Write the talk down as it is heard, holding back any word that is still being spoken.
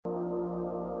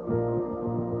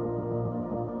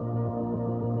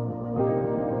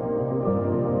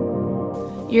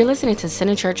You're listening to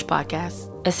Center Church Podcast.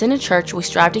 At Center Church, we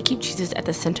strive to keep Jesus at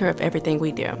the center of everything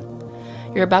we do.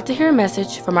 You're about to hear a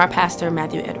message from our pastor,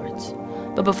 Matthew Edwards.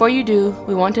 But before you do,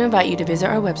 we want to invite you to visit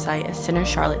our website at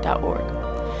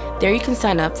centercharlotte.org. There you can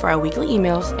sign up for our weekly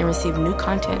emails and receive new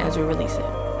content as we release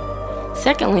it.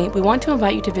 Secondly, we want to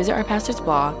invite you to visit our pastor's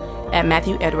blog at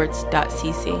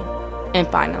matthewedwards.cc. And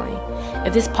finally,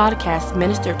 if this podcast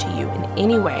ministered to you in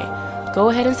any way, go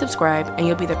ahead and subscribe and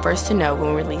you'll be the first to know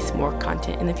when we release more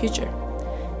content in the future.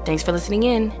 Thanks for listening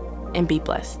in and be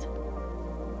blessed.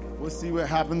 We'll see what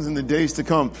happens in the days to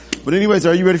come. But anyways,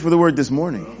 are you ready for the word this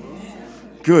morning?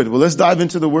 Good. Well, let's dive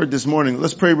into the word this morning.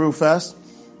 Let's pray real fast.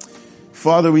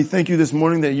 Father, we thank you this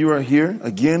morning that you are here.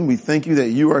 Again, we thank you that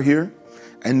you are here.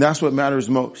 And that's what matters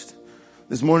most.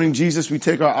 This morning, Jesus, we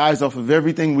take our eyes off of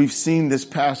everything we've seen this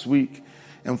past week.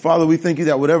 And Father, we thank you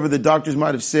that whatever the doctors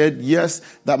might have said, yes,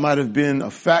 that might have been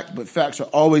a fact, but facts are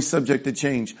always subject to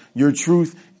change. Your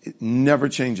truth, it never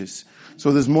changes.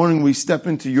 So this morning we step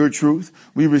into your truth.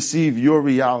 We receive your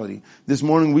reality. This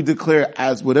morning we declare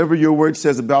as whatever your word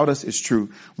says about us is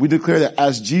true. We declare that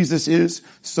as Jesus is,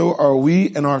 so are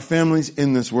we and our families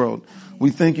in this world. We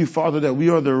thank you, Father, that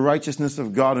we are the righteousness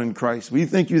of God in Christ. We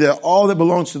thank you that all that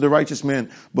belongs to the righteous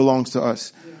man belongs to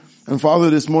us. And Father,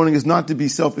 this morning is not to be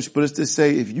selfish, but it's to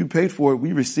say, if you paid for it,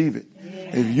 we receive it.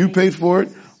 If you paid for it,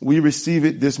 we receive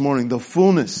it this morning, the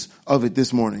fullness of it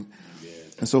this morning.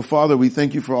 And so, Father, we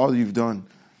thank you for all you've done.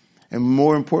 And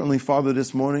more importantly, Father,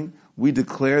 this morning, we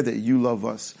declare that you love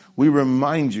us. We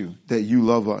remind you that you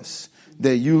love us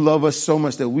so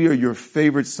much that we are your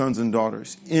favorite sons and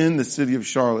daughters in the city of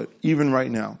Charlotte, even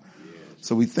right now.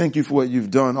 So we thank you for what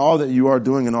you've done, all that you are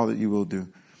doing and all that you will do.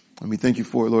 And we thank you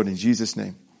for it, Lord, in Jesus'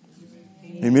 name.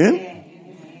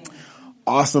 Amen.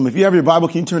 Awesome. If you have your Bible,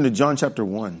 can you turn to John chapter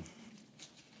 1?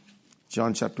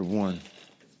 John chapter 1.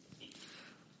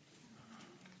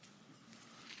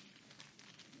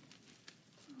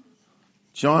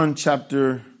 John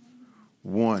chapter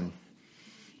 1.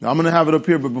 Now I'm going to have it up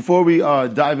here, but before we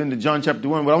dive into John chapter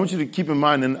 1, what I want you to keep in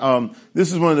mind, and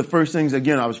this is one of the first things,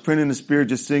 again, I was praying in the Spirit,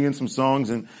 just singing some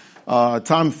songs, and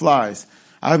time flies.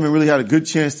 I haven't really had a good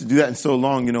chance to do that in so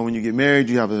long. You know, when you get married,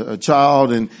 you have a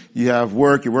child and you have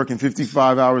work, you're working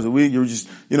 55 hours a week. You're just,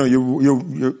 you know,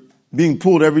 you're being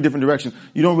pulled every different direction.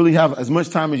 You don't really have as much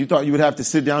time as you thought you would have to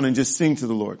sit down and just sing to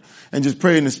the Lord and just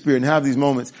pray in the Spirit and have these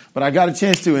moments. But I got a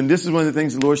chance to, and this is one of the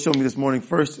things the Lord showed me this morning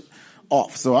first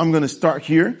off. So I'm going to start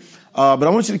here. But I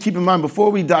want you to keep in mind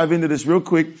before we dive into this real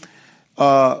quick,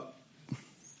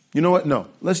 you know what? No,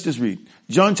 let's just read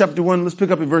John chapter 1. Let's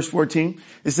pick up at verse 14.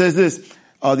 It says this.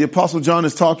 The apostle John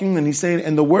is talking and he's saying,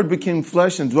 and the word became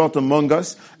flesh and dwelt among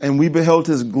us, and we beheld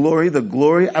his glory, the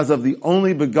glory as of the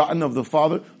only begotten of the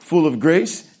Father, full of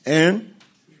grace and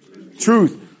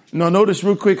truth. Now notice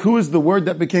real quick, who is the word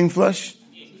that became flesh?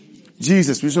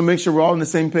 Jesus. We should make sure we're all on the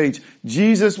same page.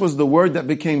 Jesus was the word that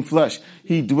became flesh.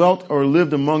 He dwelt or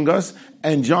lived among us.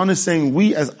 And John is saying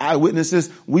we as eyewitnesses,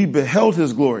 we beheld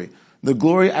his glory. The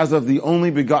glory as of the only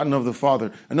begotten of the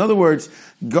Father. In other words,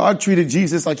 God treated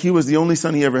Jesus like he was the only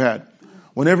son he ever had.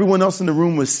 When everyone else in the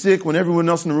room was sick, when everyone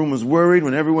else in the room was worried,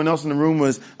 when everyone else in the room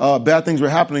was bad things were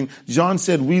happening, John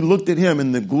said we looked at him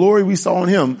and the glory we saw in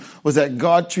him was that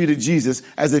God treated Jesus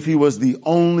as if he was the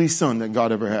only son that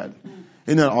God ever had.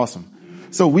 Isn't that awesome?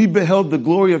 So we beheld the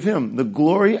glory of him, the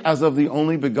glory as of the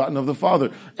only begotten of the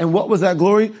Father. And what was that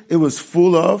glory? It was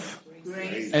full of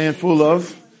grace and full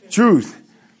of truth.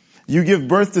 You give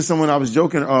birth to someone. I was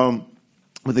joking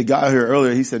with a guy here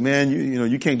earlier. He said, man,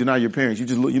 you can't deny your parents. You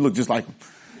look just like them.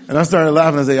 And I started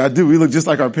laughing. I said, I do. We look just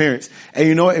like our parents. And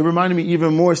you know what? It reminded me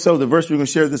even more so the verse we're going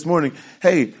to share this morning.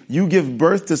 Hey, you give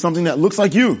birth to something that looks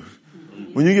like you.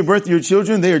 When you give birth to your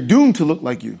children, they are doomed to look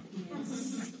like you.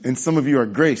 And some of you are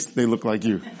graced. They look like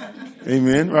you.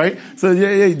 Amen. Right? So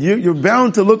you're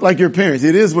bound to look like your parents.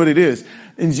 It is what it is.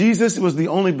 And Jesus was the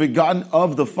only begotten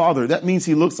of the Father. That means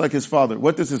he looks like his Father.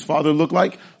 What does his Father look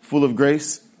like? Full of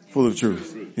grace, full of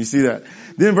truth. You see that?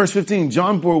 Then verse 15,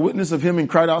 John bore witness of him and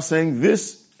cried out saying,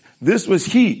 this was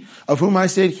he of whom I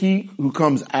said, he who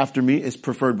comes after me is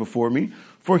preferred before me,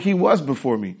 for he was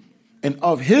before me. And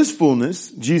of his fullness,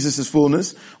 Jesus'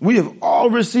 fullness, we have all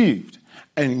received,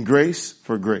 and grace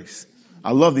for grace.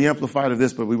 I love the amplified of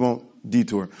this, but we won't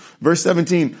detour. Verse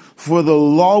 17, for the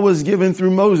law was given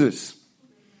through Moses.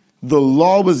 The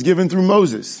law was given through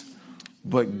Moses,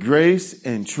 but grace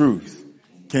and truth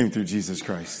came through Jesus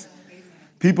Christ.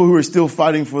 People who are still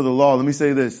fighting for the law, let me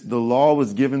say this. The law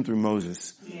was given through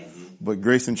Moses, but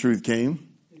grace and truth came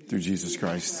through Jesus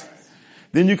Christ.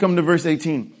 Then you come to verse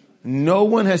 18. No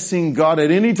one has seen God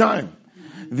at any time.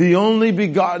 The only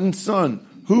begotten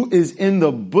Son, who is in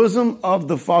the bosom of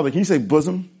the Father. Can you say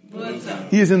bosom? Bosom.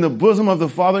 He is in the bosom of the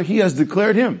Father. He has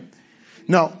declared him.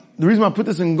 Now, the reason why I put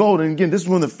this in gold, and again, this is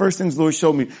one of the first things the Lord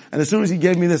showed me. And as soon as he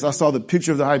gave me this, I saw the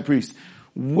picture of the high priest.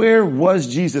 Where was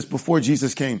Jesus before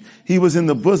Jesus came? He was in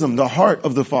the bosom, the heart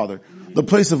of the Father, the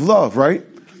place of love, right?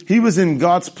 He was in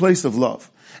God's place of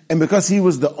love. And because he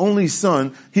was the only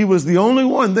son, he was the only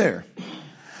one there.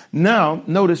 Now,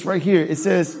 notice right here, it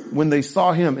says when they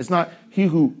saw him, it's not he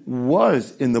who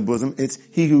was in the bosom, it's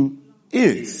he who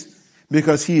is,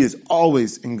 because he is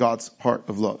always in God's heart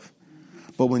of love.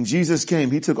 But when Jesus came,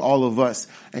 he took all of us.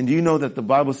 And do you know that the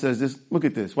Bible says this? Look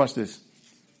at this. Watch this.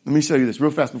 Let me show you this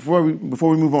real fast before we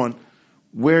move on.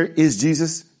 Where is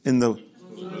Jesus? In the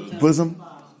bosom,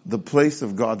 the place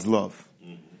of God's love.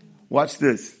 Watch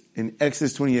this in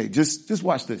Exodus 28. Just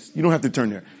watch this. You don't have to turn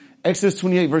there. Exodus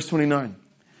 28 verse 29.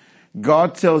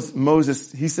 God tells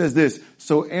Moses, he says this,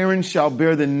 so Aaron shall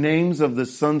bear the names of the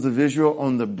sons of Israel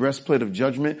on the breastplate of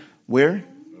judgment. Where?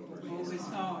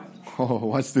 Oh,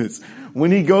 watch this.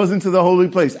 When he goes into the holy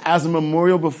place as a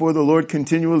memorial before the Lord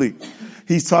continually.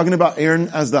 He's talking about Aaron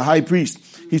as the high priest.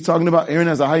 He's talking about Aaron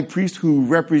as a high priest who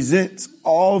represents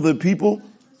all the people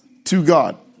to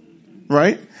God.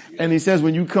 Right? And he says,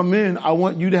 when you come in, I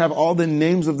want you to have all the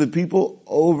names of the people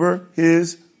over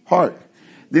his heart.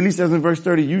 Then he says in verse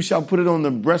 30, you shall put it on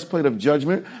the breastplate of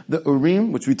judgment, the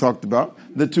Urim, which we talked about,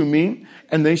 the Tumim,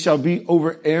 and they shall be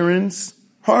over Aaron's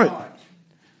heart.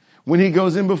 When he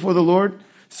goes in before the Lord,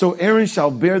 so Aaron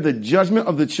shall bear the judgment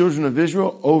of the children of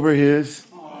Israel over his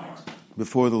heart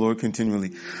before the Lord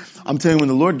continually. I'm telling you, when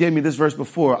the Lord gave me this verse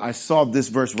before, I saw this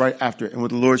verse right after it. And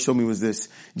what the Lord showed me was this.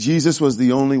 Jesus was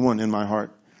the only one in my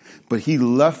heart, but he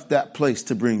left that place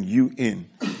to bring you in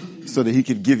so that he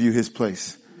could give you his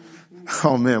place.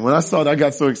 Oh man, when I saw that, I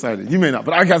got so excited. You may not,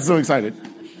 but I got so excited.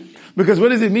 Because what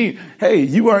does it mean? Hey,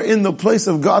 you are in the place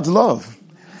of God's love.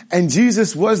 And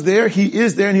Jesus was there, he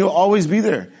is there, and he'll always be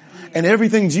there. And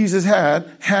everything Jesus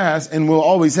has, and will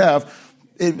always have,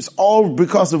 it's all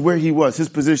because of where he was, his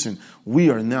position. We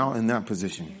are now in that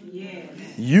position.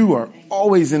 You are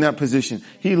always in that position.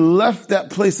 He left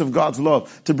that place of God's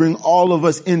love to bring all of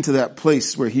us into that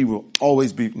place where he will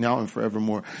always be now and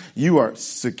forevermore. You are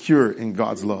secure in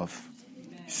God's love.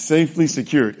 Safely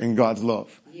secured in God's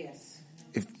love. Yes.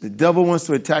 If the devil wants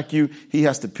to attack you, he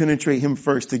has to penetrate him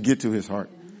first to get to his heart.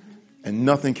 And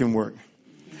nothing can work.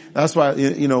 That's why,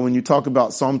 when you talk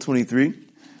about Psalm 23,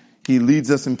 he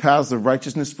leads us in paths of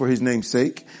righteousness for his name's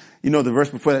sake. You know, the verse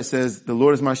before that says, the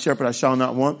Lord is my shepherd, I shall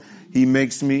not want. He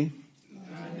makes me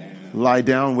lie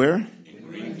down where?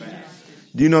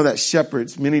 Do you know that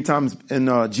shepherds, many times in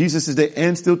Jesus' day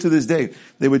and still to this day,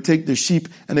 they would take the sheep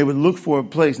and they would look for a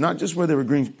place, not just where they were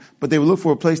green, but they would look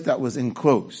for a place that was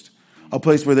enclosed. A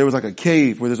place where there was like a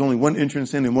cave where there's only one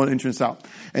entrance in and one entrance out.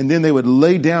 And then they would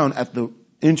lay down at the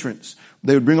entrance.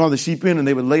 They would bring all the sheep in and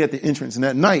they would lay at the entrance. And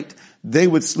at night, they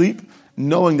would sleep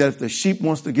knowing that if the sheep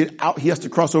wants to get out, he has to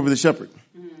cross over the shepherd.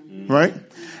 Right?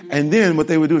 And then what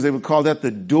they would do is they would call that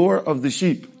the door of the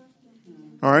sheep.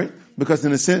 All right? Because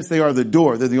in a sense, they are the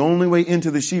door. They're the only way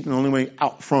into the sheep and the only way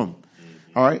out from.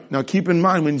 All right? Now keep in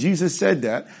mind, when Jesus said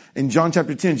that, in John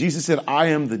chapter 10, Jesus said, I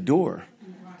am the door.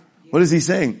 What is he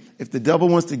saying? If the devil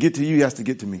wants to get to you, he has to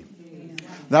get to me.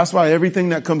 That's why everything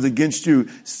that comes against you,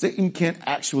 Satan can't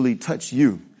actually touch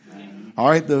you. All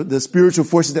right? The spiritual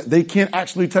forces, that they can't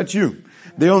actually touch you.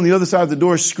 They're on the other side of the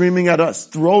door screaming at us,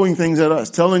 throwing things at us,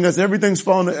 telling us everything's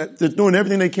falling, they're doing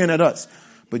everything they can at us.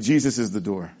 But Jesus is the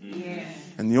door. Yes.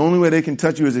 And the only way they can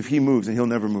touch you is if he moves, and he'll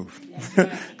never move.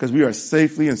 Because we are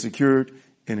safely and secured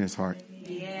in his heart.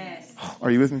 Yes.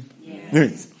 Are you with me?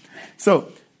 Yes.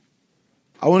 So,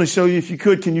 I want to show you, if you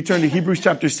could, can you turn to Hebrews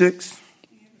chapter 6?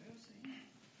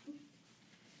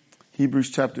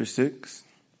 Hebrews chapter 6.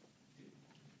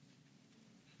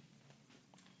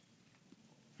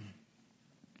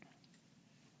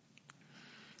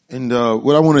 And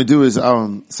what I want to do is,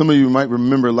 some of you might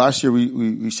remember last year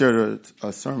we shared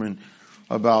a sermon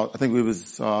about, I think it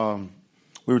was,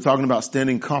 we were talking about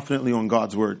standing confidently on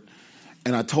God's word.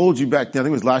 And I told you back then, I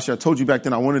think it was last year, I told you back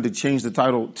then I wanted to change the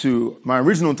title to, my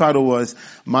original title was,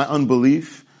 My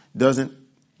Unbelief Doesn't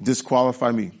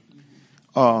Disqualify Me.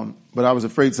 But I was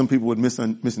afraid some people would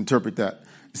misinterpret that.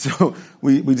 So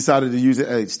we decided to use it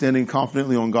as standing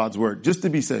confidently on God's word, just to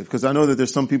be safe, because I know that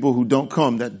there's some people who don't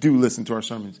come that do listen to our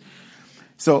sermons.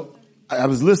 So I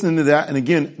was listening to that. And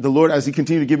again, the Lord, as he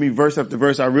continued to give me verse after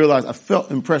verse, I realized I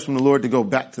felt impressed from the Lord to go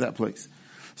back to that place.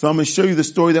 So I'm going to show you the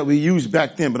story that we used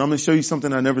back then, but I'm going to show you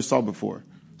something I never saw before.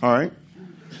 All right.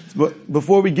 But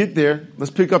before we get there,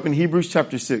 let's pick up in Hebrews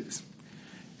chapter 6.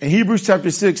 In Hebrews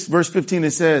chapter 6, verse 15,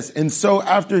 it says, and so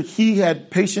after he had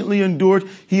patiently endured,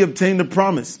 he obtained the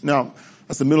promise. Now,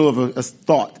 that's the middle of a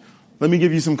thought. Let me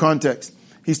give you some context.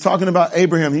 He's talking about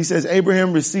Abraham. He says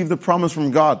Abraham received the promise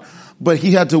from God, but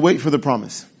he had to wait for the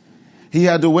promise. He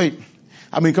had to wait.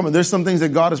 I mean, come on, there's some things that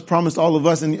God has promised all of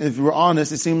us. And if we're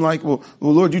honest, it seemed like, well,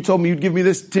 Lord, you told me you'd give me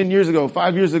this 10 years ago,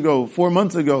 5 years ago, 4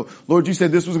 months ago. Lord, you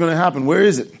said this was going to happen. Where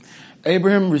is it?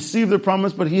 Abraham received the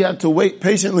promise, but he had to wait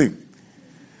patiently.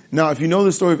 Now, if you know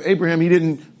the story of Abraham, he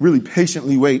didn't really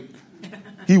patiently wait.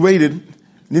 He waited, and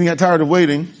then he got tired of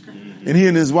waiting, and he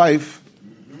and his wife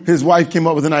came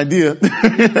up with an idea.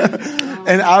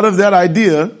 And out of that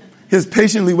idea, his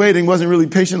patiently waiting wasn't really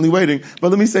patiently waiting.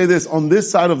 But let me say this, on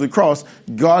this side of the cross,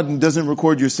 God doesn't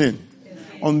record your sin.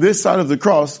 On this side of the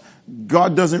cross,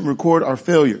 God doesn't record our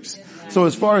failures. So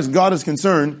as far as God is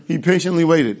concerned, he patiently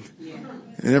waited.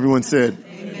 And everyone said,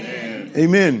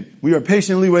 Amen. We are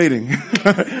patiently waiting.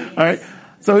 All right.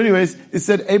 So anyways, it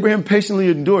said Abraham patiently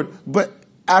endured, but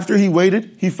after he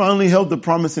waited, he finally held the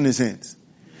promise in his hands.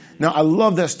 Now, I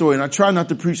love that story, and I try not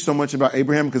to preach so much about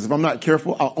Abraham because if I'm not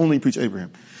careful, I'll only preach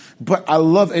Abraham. But I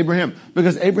love Abraham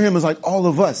because Abraham is like all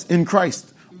of us in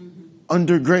Christ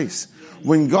under grace.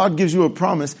 When God gives you a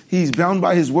promise, he's bound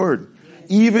by his word.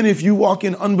 Even if you walk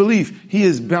in unbelief, he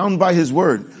is bound by his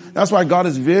word. That's why God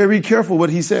is very careful what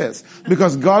he says,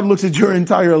 because God looks at your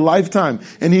entire lifetime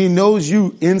and he knows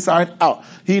you inside out.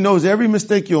 He knows every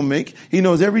mistake you'll make. He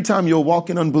knows every time you'll walk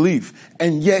in unbelief.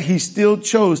 And yet he still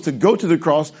chose to go to the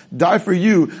cross, die for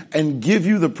you, and give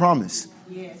you the promise.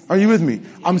 Are you with me?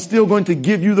 I'm still going to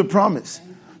give you the promise.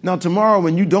 Now, tomorrow,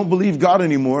 when you don't believe God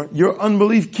anymore, your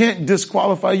unbelief can't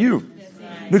disqualify you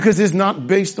because it's not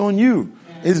based on you.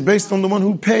 It's based on the one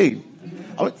who paid.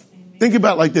 Think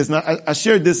about it like this. Now, I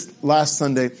shared this last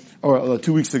Sunday or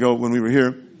 2 weeks ago when we were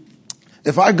here.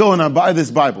 If I go and I buy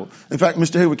this Bible, in fact,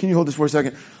 Mr. Haywood, can you hold this for a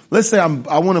second? Let's say I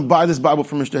want to buy this Bible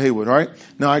from Mr. Haywood, all right?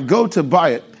 Now, I go to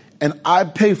buy it and I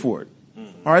pay for it,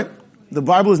 all right? The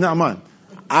Bible is not mine.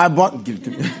 Give it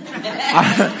to me.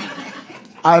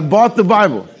 I bought the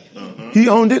Bible. He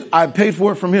owned it. I paid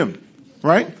for it from him,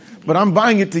 right? But I'm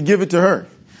buying it to give it to her.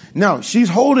 Now, she's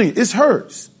holding it. It's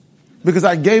hers because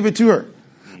I gave it to her.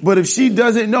 But if she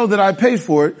doesn't know that I paid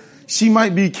for it, she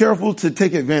might be careful to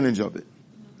take advantage of it.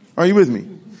 Are you with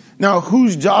me? Now,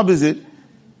 whose job is it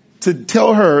to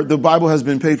tell her the Bible has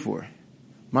been paid for?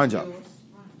 My job.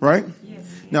 Right?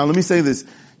 Now, let me say this.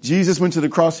 Jesus went to the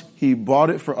cross. He bought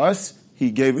it for us.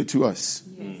 He gave it to us.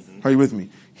 Are you with me?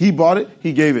 He bought it.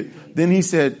 He gave it. Then he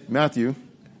said, Matthew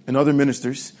and other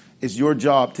ministers, it's your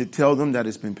job to tell them that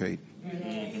it's been paid.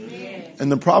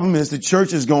 And the problem is the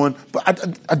church is going,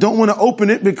 but I don't want to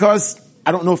open it because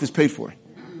I don't know if it's paid for.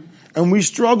 And we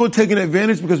struggle taking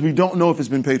advantage because we don't know if it's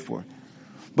been paid for.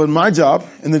 But my job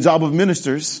and the job of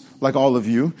ministers, like all of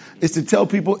you, is to tell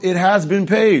people it has been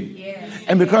paid.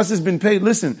 And because it's been paid,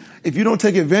 listen, if you don't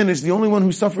take advantage, the only one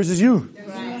who suffers is you.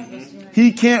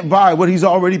 He can't buy what he's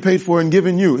already paid for and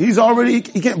given you. He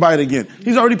can't buy it again.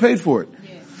 He's already paid for it.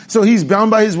 So he's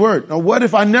bound by his word. Now, what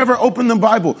if I never open the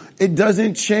Bible? It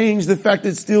doesn't change the fact that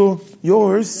it's still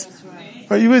yours.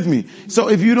 Are you with me? So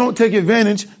if you don't take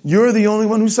advantage, you're the only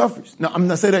one who suffers. Now, I'm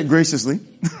not saying that graciously,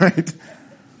 right?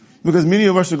 Because many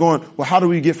of us are going, well, how do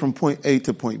we get from point A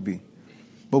to point B?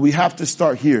 But we have to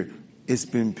start here. It's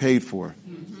been paid for.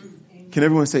 Can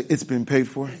everyone say it's been paid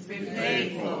for? It's been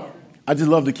paid for. I just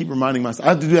love to keep reminding myself.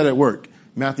 I have to do that at work.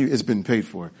 Matthew, it's been paid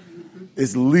for.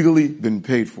 It's legally been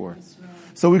paid for.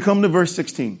 So we come to verse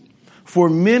 16. For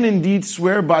men indeed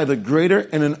swear by the greater,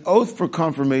 and an oath for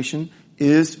confirmation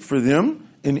is for them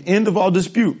an end of all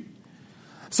dispute.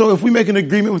 So if we make an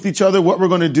agreement with each other, what we're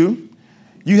going to do,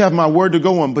 you have my word to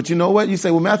go on. But you know what? You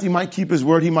say, well, Matthew might keep his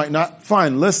word. He might not.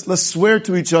 Fine. Let's swear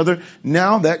to each other.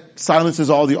 Now that silences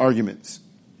all the arguments,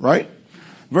 right?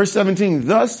 Verse 17,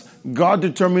 thus God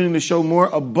determining to show more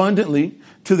abundantly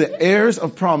to the heirs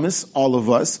of promise, all of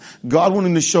us, God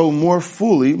wanting to show more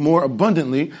fully, more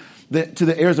abundantly to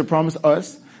the heirs of promise,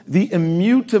 us, the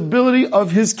immutability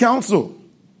of his counsel.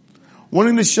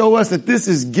 Wanting to show us that this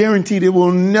is guaranteed. It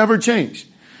will never change.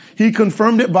 He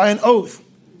confirmed it by an oath.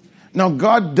 Now,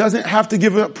 God doesn't have to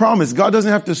give a promise. God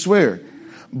doesn't have to swear.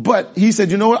 But he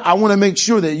said, you know what? I want to make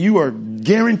sure that you are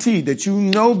guaranteed, that you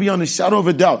know beyond a shadow of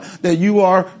a doubt, that you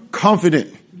are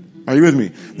confident. Are you with me?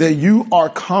 That you are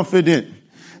confident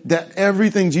that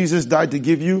everything Jesus died to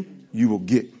give you, you will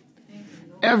get.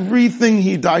 Everything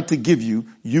he died to give you,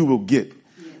 you will get.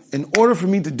 In order for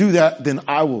me to do that, then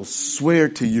I will swear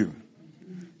to you.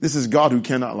 This is God who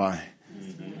cannot lie.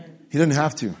 He doesn't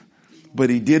have to, but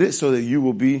he did it so that you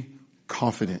will be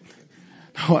confident.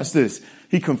 Now watch this.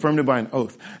 He confirmed it by an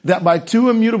oath. That by two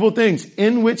immutable things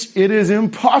in which it is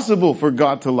impossible for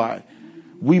God to lie,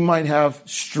 we might have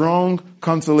strong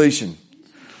consolation.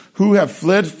 Who have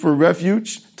fled for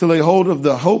refuge to lay hold of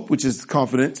the hope, which is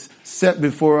confidence, set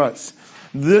before us.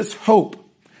 This hope,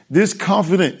 this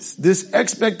confidence, this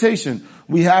expectation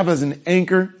we have as an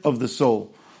anchor of the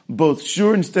soul, both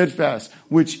sure and steadfast,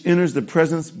 which enters the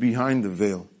presence behind the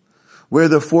veil, where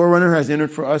the forerunner has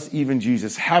entered for us, even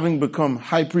Jesus, having become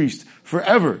high priest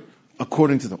forever,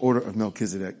 according to the order of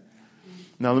Melchizedek.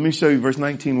 Now let me show you verse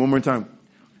 19 one more time.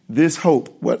 This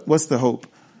hope, what's the hope?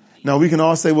 Now we can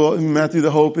all say, well, Matthew,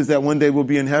 the hope is that one day we'll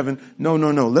be in heaven. No.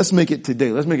 Let's make it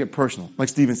today. Let's make it personal. Like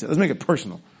Stephen said, let's make it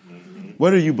personal.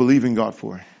 What are you believing God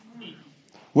for?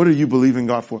 What are you believing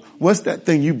God for? What's that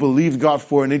thing you believed God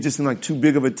for and it just seemed like too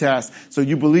big of a task? So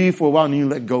you believe for a while and you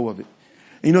let go of it.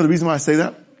 And you know the reason why I say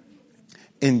that?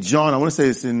 In John, I want to say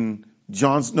it's in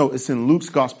it's in Luke's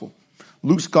gospel.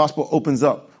 Luke's gospel opens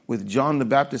up with John the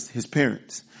Baptist, his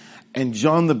parents. And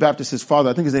John the Baptist, his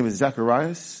father, I think his name is Zachariah.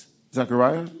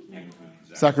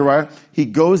 He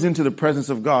goes into the presence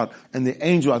of God and the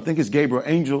angel, I think it's Gabriel,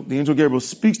 the angel Gabriel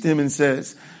speaks to him and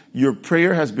says, your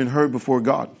prayer has been heard before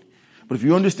God. But if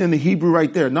you understand the Hebrew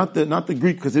right there, not the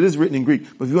Greek, because it is written in Greek,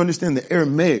 but if you understand the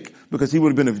Aramaic, because he would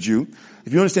have been of Jew,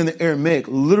 if you understand the Aramaic,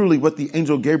 literally what the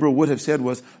angel Gabriel would have said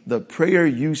was, the prayer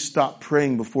you stopped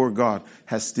praying before God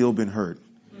has still been heard.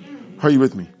 Are you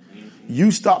with me?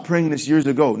 You stopped praying this years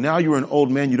ago. Now you're an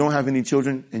old man, you don't have any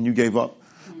children, and you gave up.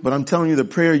 But I'm telling you, the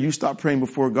prayer you stopped praying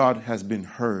before God has been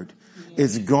heard.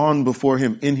 It's gone before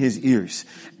him in his ears.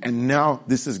 And now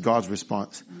this is God's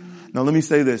response. Now let me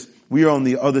say this. We are on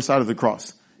the other side of the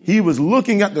cross. He was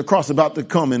looking at the cross about to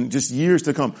come in just years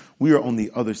to come. We are on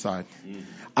the other side.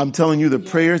 I'm telling you, the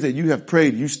prayers that you have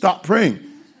prayed, you stopped praying,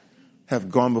 have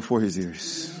gone before his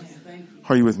ears.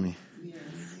 Are you with me?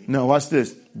 Now watch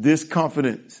this. This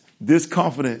confidence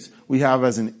we have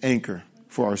as an anchor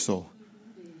for our soul.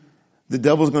 The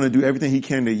devil's going to do everything he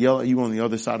can to yell at you on the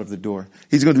other side of the door.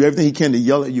 He's going to do everything he can to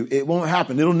yell at you. It won't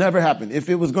happen. It'll never happen. If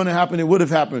it was going to happen, it would have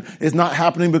happened. It's not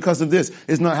happening because of this.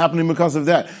 It's not happening because of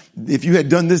that. If you had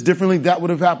done this differently, that would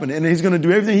have happened. And he's going to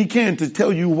do everything he can to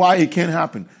tell you why it can't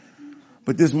happen.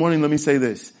 But this morning, let me say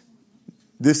this.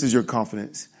 This is your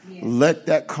confidence. Yes. Let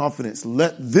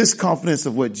this confidence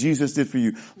of what Jesus did for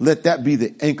you, let that be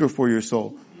the anchor for your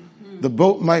soul. The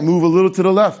boat might move a little to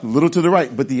the left, a little to the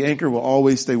right, but the anchor will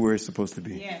always stay where it's supposed to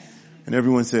be. Yes. And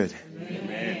everyone said,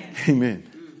 Amen. Amen.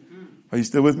 Mm-hmm. Are you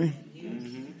still with me?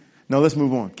 Yes. Now let's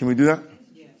move on. Can we do that?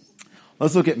 Yes.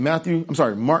 Let's look at Mark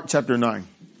chapter 9.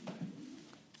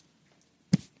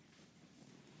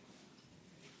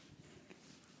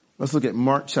 Let's look at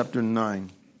Mark chapter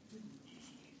 9.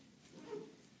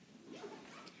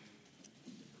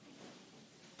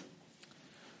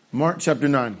 Mark chapter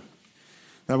 9.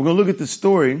 Now we're going to look at the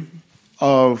story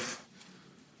of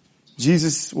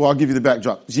Jesus. Well, I'll give you the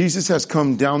backdrop. Jesus has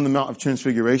come down the Mount of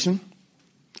Transfiguration.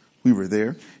 We were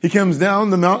there. He comes down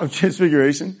the Mount of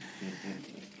Transfiguration.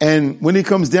 And when he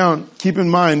comes down, keep in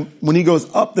mind, when he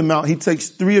goes up the mount, he takes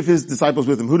 3 of his disciples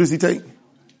with him. Who does he take?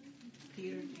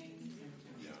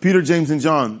 Peter, James, and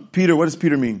John. Peter, what does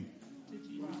Peter mean?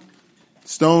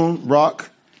 Stone, rock.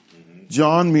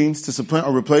 John means to supplant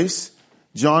or replace.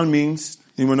 John means,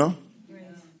 anyone know?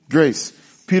 Grace.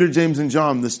 Peter, James, and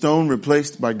John, the stone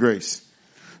replaced by grace.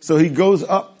 So he goes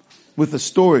up with a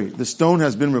story. The stone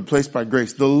has been replaced by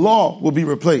grace. The law will be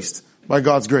replaced by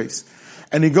God's grace.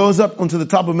 And he goes up onto the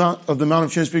top of the Mount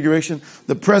of Transfiguration.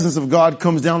 The presence of God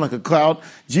comes down like a cloud.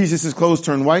 Jesus' clothes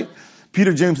turn white.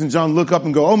 Peter, James, and John look up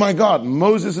and go, oh my God,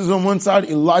 Moses is on one side,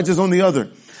 Elijah's on the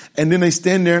other. And then they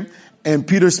stand there and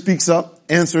Peter speaks up,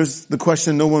 answers the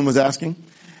question no one was asking.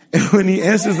 And when he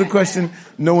answers the question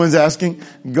no one's asking,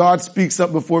 God speaks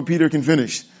up before Peter can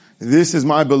finish. This is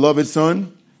my beloved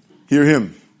son. Hear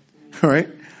him. All right.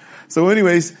 So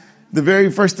anyways, the very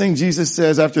first thing Jesus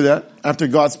says after that, after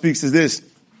God speaks, is this: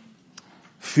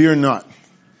 fear not.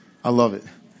 I love it.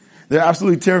 They're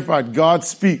absolutely terrified. God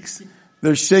speaks.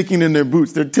 They're shaking in their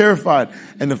boots. They're terrified.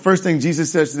 And the first thing Jesus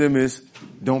says to them is,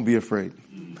 don't be afraid.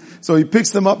 So he picks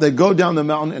them up. They go down the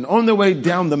mountain, and on their way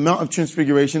down the Mount of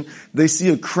Transfiguration, they see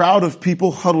a crowd of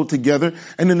people huddled together.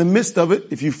 And in the midst of it,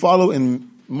 if you follow in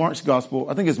Mark's gospel,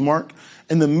 I think it's Mark,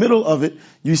 in the middle of it,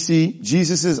 you see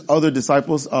Jesus' other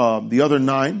disciples, the other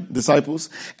 9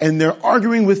 disciples, and they're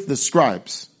arguing with the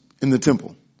scribes in the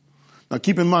temple. Now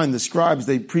keep in mind, the scribes,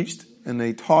 they preached and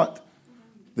they taught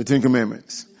the 10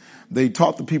 Commandments. They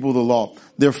taught the people the law.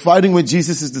 They're fighting with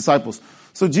Jesus' disciples.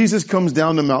 So Jesus comes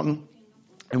down the mountain.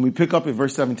 And we pick up at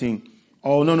verse 17.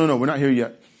 Oh, no, we're not here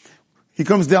yet. He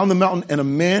comes down the mountain and a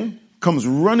man comes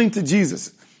running to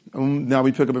Jesus. Now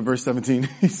we pick up at verse 17.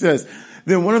 He says,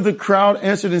 then one of the crowd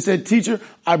answered and said, teacher,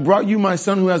 I brought you my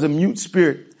son who has a mute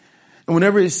spirit. And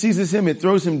whenever it seizes him, it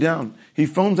throws him down. He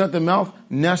foams at the mouth,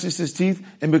 gnashes his teeth,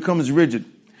 and becomes rigid.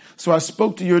 So I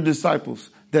spoke to your disciples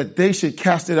that they should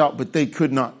cast it out, but they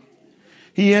could not.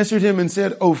 He answered him and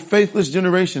said, O faithless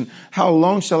generation, how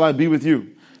long shall I be with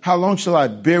you? How long shall I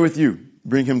bear with you?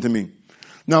 Bring him to me.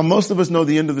 Now, most of us know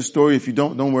the end of the story. If you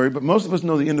don't worry. But most of us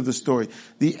know the end of the story.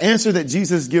 The answer that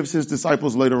Jesus gives his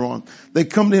disciples later on. They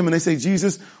come to him and they say,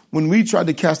 Jesus, when we tried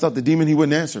to cast out the demon, he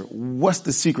wouldn't answer. What's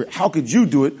the secret? How could you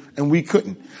do it and we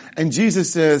couldn't? And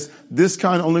Jesus says, this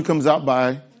kind only comes out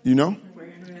by,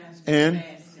 and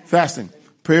fasting.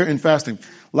 Prayer and fasting.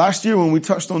 Last year when we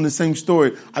touched on the same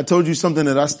story, I told you something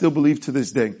that I still believe to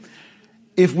this day.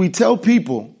 If we tell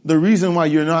people the reason why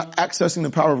you're not accessing the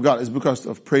power of God is because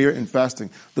of prayer and fasting,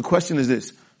 the question is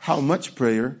this: how much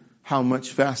prayer, how much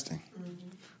fasting?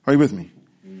 Are you with me?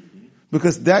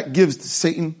 Because that gives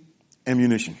Satan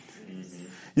ammunition.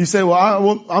 You say,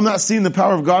 well, I'm not seeing the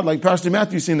power of God like Pastor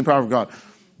Matthew's seeing the power of God.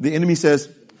 The enemy says,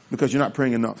 because you're not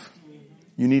praying enough.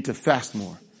 You need to fast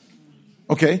more.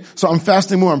 Okay, so I'm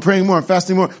fasting more, I'm praying more, I'm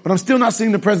fasting more, but I'm still not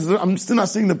seeing the presence, I'm still not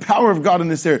seeing the power of God in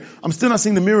this area. I'm still not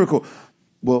seeing the miracle.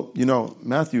 Well,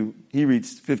 Matthew, he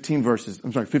reads 15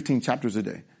 chapters a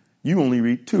day. You only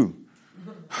read 2.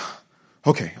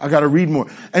 Okay, I gotta read more.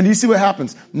 And you see what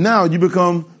happens? Now you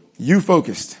become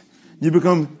you-focused. You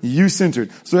become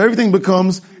you-centered. So everything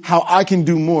becomes how I can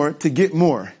do more to get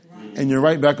more. And you're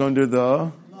right back under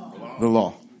the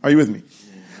law. Are you with me?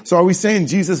 So are we saying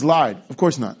Jesus lied? Of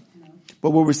course not. But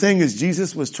what we're saying is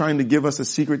Jesus was trying to give us a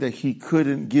secret that he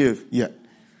couldn't give yet.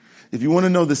 If you want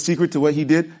to know the secret to what he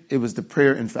did, it was the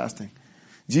prayer and fasting.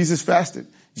 Jesus fasted.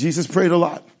 Jesus prayed a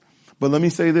lot. But let me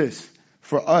say this.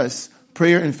 For us,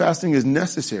 prayer and fasting is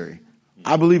necessary.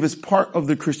 I believe it's part of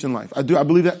the Christian life. I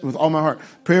believe that with all my heart.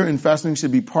 Prayer and fasting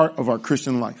should be part of our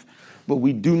Christian life. But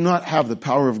we do not have the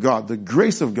power of God, the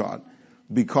grace of God,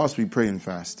 because we pray and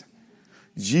fast.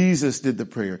 Jesus did the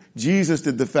prayer. Jesus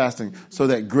did the fasting so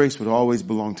that grace would always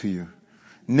belong to you.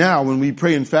 Now, when we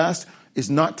pray and fast, it's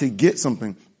not to get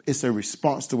something. It's a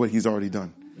response to what he's already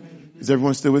done. Is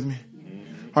everyone still with me?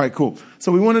 All right, cool.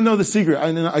 So we want to know the secret.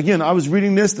 And again, I was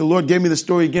reading this. The Lord gave me the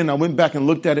story again. I went back and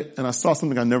looked at it and I saw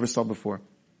something I never saw before.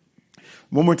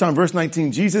 One more time, verse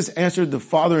 19. Jesus answered the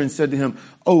Father and said to him,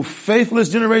 O faithless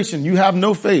generation, you have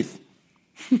no faith.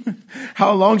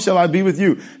 How long shall I be with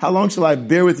you? How long shall I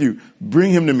bear with you?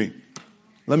 Bring him to me.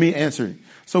 Let me answer it.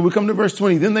 So we come to verse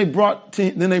 20. Then they brought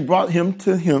him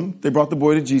to him. They brought the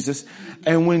boy to Jesus.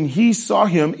 And when he saw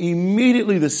him,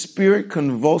 immediately the spirit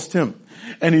convulsed him.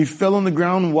 And he fell on the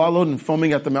ground, wallowed and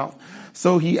foaming at the mouth.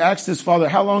 So he asked his father,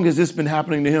 how long has this been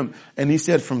happening to him? And he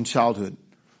said, from childhood.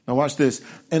 Now watch this.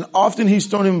 And often he's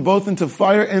thrown him both into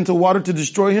fire and into water to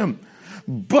destroy him.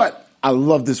 But, I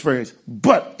love this phrase,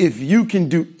 but if you can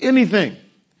do anything,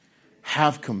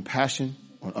 have compassion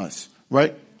on us.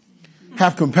 Right?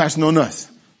 Have compassion on us.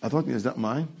 I thought, is that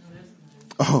mine?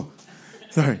 Oh,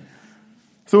 sorry.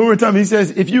 So one more time, he says,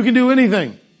 if you can do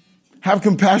anything, have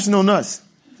compassion on us.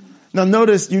 Now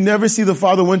notice, you never see the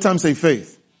Father one time say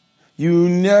faith. You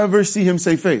never see him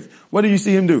say faith. What do you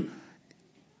see him do?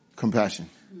 Compassion.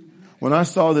 When I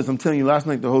saw this, I'm telling you, last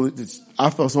night, I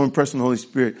felt so impressed with the Holy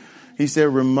Spirit. He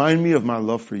said, remind me of my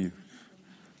love for you.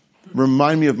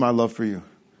 Remind me of my love for you.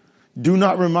 Do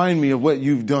not remind me of what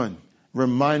you've done.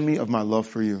 Remind me of my love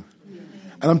for you.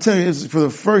 And I'm telling you, it's for the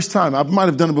first time. I might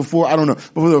have done it before. I don't know.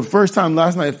 But for the first time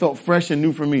last night, it felt fresh and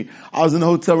new for me. I was in the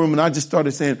hotel room and I just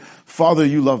started saying, Father,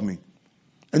 you love me.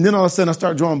 And then all of a sudden I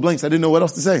started drawing blanks. I didn't know what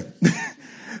else to say.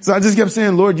 So I just kept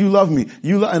saying, Lord, you love me.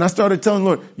 And I started telling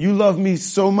Lord, you love me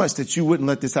so much that you wouldn't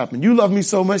let this happen. You love me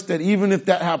so much that even if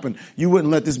that happened, you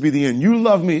wouldn't let this be the end. You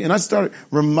love me. And I started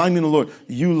reminding the Lord,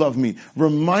 you love me.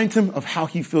 Remind him of how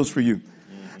he feels for you.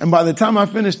 And by the time I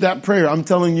finished that prayer, I'm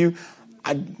telling you,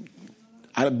 I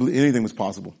believe anything was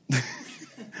possible.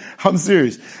 I'm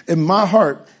serious. In my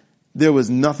heart, there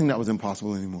was nothing that was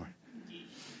impossible anymore.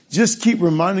 Just keep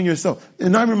reminding yourself.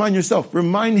 And not remind yourself,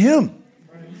 remind him.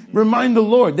 Remind the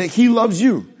Lord that he loves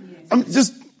you.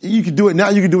 You can do it now,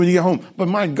 you can do it when you get home. But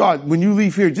my God, when you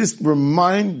leave here, just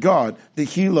remind God that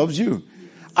he loves you.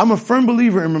 I'm a firm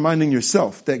believer in reminding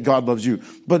yourself that God loves you.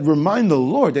 But remind the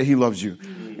Lord that he loves you.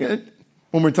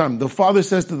 One more time. The Father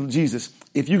says to Jesus,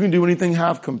 if you can do anything,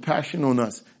 have compassion on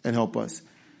us and help us.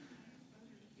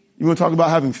 You want to talk about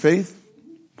having faith?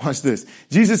 Watch this.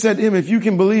 Jesus said to him, if you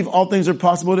can believe, all things are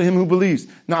possible to him who believes.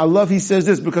 Now I love he says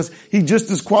this because he just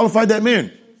disqualified that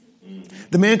man.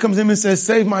 The man comes in and says,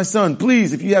 save my son.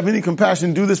 Please, if you have any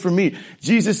compassion, do this for me.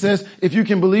 Jesus says, if you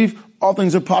can believe, All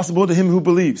things are possible to him who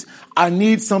believes. I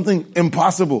need something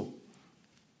impossible.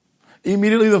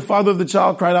 Immediately the father of the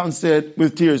child cried out and said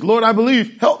with tears, Lord, I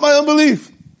believe. Help my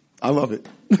unbelief. I love it.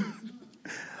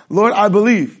 Lord, I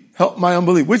believe. Help my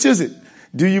unbelief. Which is it?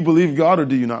 Do you believe God or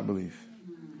do you not believe?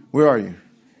 Where are you?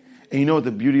 And you know what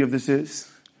the beauty of this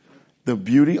is? The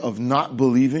beauty of not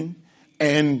believing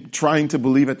and trying to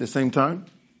believe at the same time.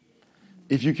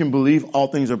 If you can believe all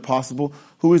things are possible,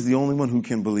 who is the only one who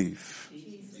can believe?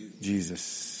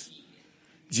 Jesus.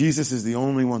 Jesus is the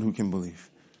only one who can believe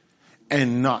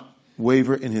and not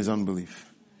waver in his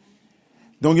unbelief.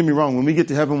 Don't get me wrong. When we get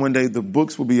to heaven one day, the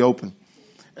books will be open.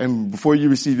 And before you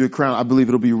receive your crown, I believe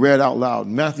it'll be read out loud.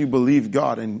 Matthew believed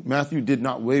God, and Matthew did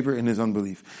not waver in his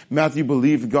unbelief. Matthew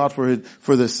believed God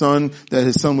for the son, that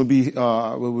his son would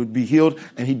be healed,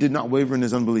 and he did not waver in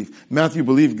his unbelief. Matthew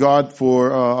believed God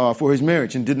for his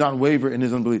marriage and did not waver in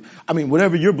his unbelief. I mean,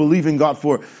 whatever you're believing God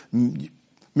for,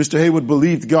 Mr. Haywood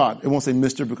believed God. It won't say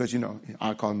Mr. because,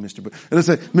 I call him Mr. But it'll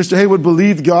say Mr. Haywood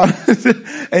believed God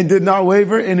and did not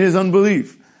waver in his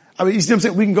unbelief. I mean, you see what I'm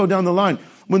saying? We can go down the line.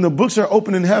 When the books are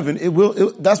open in heaven,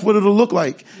 that's what it'll look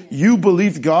like. You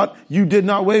believed God. You did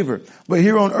not waver. But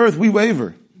here on earth, we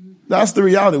waver. That's the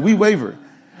reality. We waver.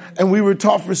 And we were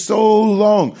taught for so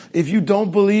long, if you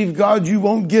don't believe God, you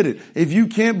won't get it. If you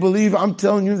can't believe, I'm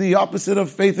telling you, the opposite of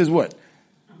faith is what?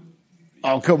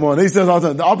 Oh, come on. He says all the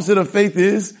time, the opposite of faith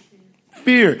is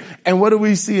fear. And what do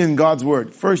we see in God's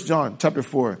word? 1 John chapter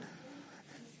 4.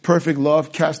 Perfect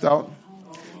love cast out.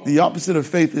 The opposite of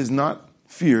faith is not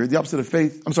fear. The opposite of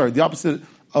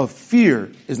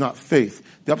fear is not faith.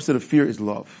 The opposite of fear is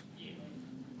love.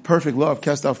 Perfect love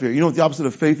cast out fear. You know what the opposite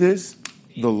of faith is?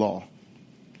 The law.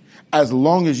 As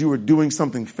long as you are doing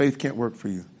something, faith can't work for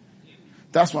you.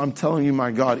 That's why I'm telling you,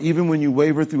 my God, even when you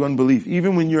waver through unbelief,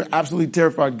 even when you're absolutely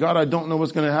terrified, God, I don't know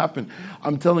what's going to happen.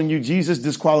 I'm telling you, Jesus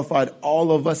disqualified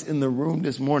all of us in the room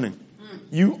this morning.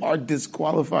 You are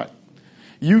disqualified.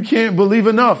 You can't believe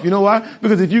enough. You know why?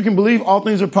 Because if you can believe, all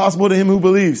things are possible to him who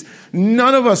believes.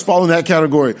 None of us fall in that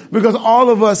category because all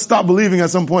of us stop believing at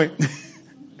some point.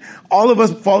 All of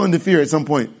us fall into fear at some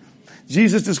point.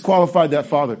 Jesus disqualified that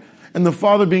father. And the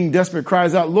father, being desperate,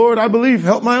 cries out, Lord, I believe.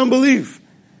 Help my unbelief.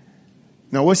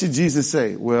 Now, what should Jesus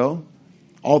say? Well,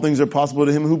 all things are possible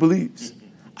to him who believes.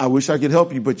 I wish I could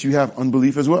help you, but you have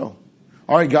unbelief as well.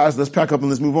 All right, guys, let's pack up and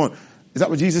let's move on. Is that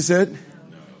what Jesus said?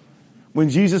 When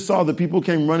Jesus saw the people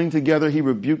came running together, he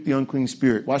rebuked the unclean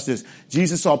spirit. Watch this.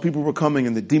 Jesus saw people were coming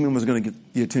and the demon was going to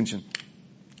get the attention.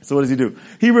 So what does he do?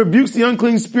 He rebukes the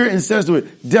unclean spirit and says to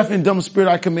it, deaf and dumb spirit,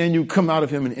 I command you, come out of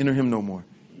him and enter him no more.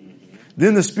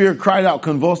 Then the spirit cried out,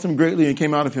 convulsed him greatly, and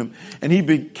came out of him. And he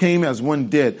became as one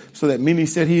dead, so that many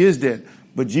said he is dead.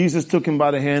 But Jesus took him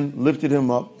by the hand, lifted him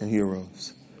up, and he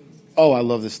arose. Oh, I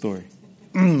love this story.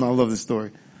 I love this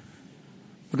story.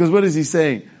 Because what is he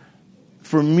saying?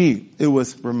 For me, it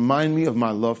was remind me of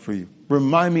my love for you.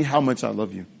 Remind me how much I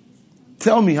love you.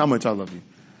 Tell me how much I love you.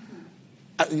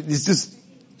 It's just,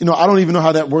 I don't even know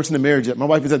how that works in the marriage yet. My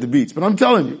wife is at the beach, but I'm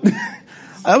telling you.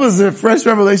 That was a fresh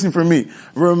revelation for me.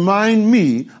 Remind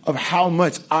me of how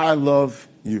much I love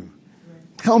you.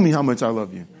 Tell me how much I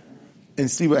love you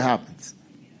and see what happens.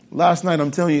 Last night,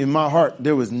 I'm telling you, in my heart,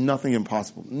 there was nothing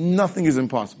impossible. Nothing is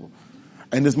impossible.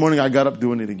 And this morning I got up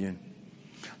doing it again.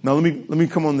 Now let me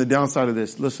come on the downside of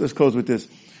this. Let's close with this.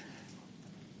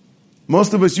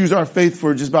 Most of us use our faith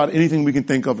for just about anything we can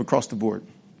think of across the board.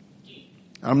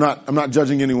 I'm not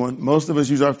judging anyone. Most of us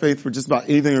use our faith for just about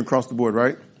anything across the board,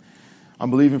 right? I'm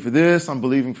believing for this, I'm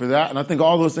believing for that, and I think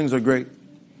all those things are great.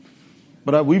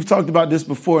 But we've talked about this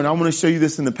before, and I want to show you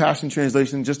this in the Passion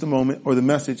Translation in just a moment, or the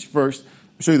Message first.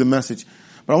 I'll show you the Message.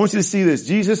 But I want you to see this.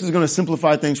 Jesus is going to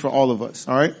simplify things for all of us,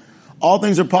 all right? All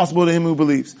things are possible to him who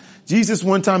believes. Jesus,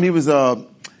 one time he was, I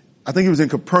think he was in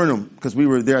Capernaum, because we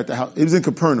were there at the house. He was in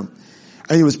Capernaum.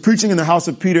 And he was preaching in the house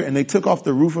of Peter, and they took off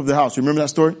the roof of the house. Remember that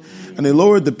story? And they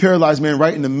lowered the paralyzed man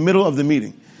right in the middle of the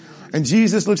meeting. And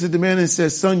Jesus looks at the man and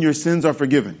says, son, your sins are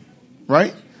forgiven.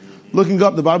 Right? Looking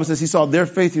up, the Bible says he saw their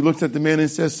faith. He looks at the man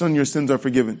and says, son, your sins are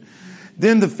forgiven.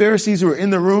 Then the Pharisees who are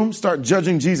in the room start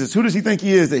judging Jesus. Who does he think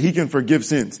he is that he can forgive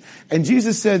sins? And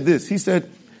Jesus said this. He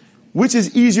said, which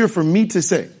is easier for me to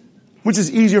say? Which is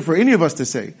easier for any of us to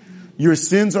say? Your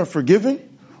sins are forgiven,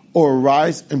 or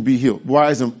rise and be healed.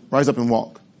 Rise up and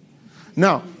walk.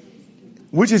 Now,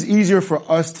 which is easier for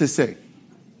us to say?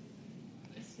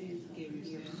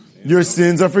 Your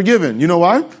sins are forgiven. You know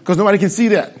why? Because nobody can see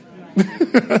that.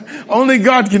 Only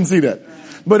God can see that.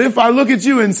 But if I look at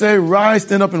you and say, rise,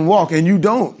 stand up and walk, and you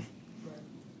don't,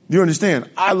 you understand?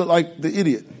 I look like the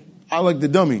idiot. I look like the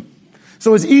dummy.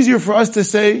 So it's easier for us to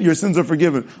say your sins are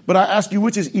forgiven. But I ask you,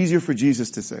 which is easier for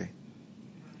Jesus to say?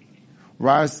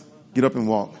 Rise, get up and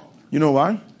walk. You know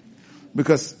why?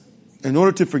 Because in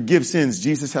order to forgive sins,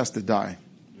 Jesus has to die.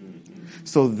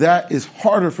 So that is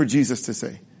harder for Jesus to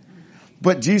say.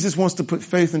 But Jesus wants to put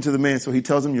faith into the man. So he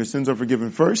tells him your sins are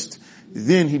forgiven first.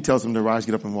 Then he tells him to rise,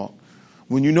 get up and walk.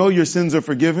 When you know your sins are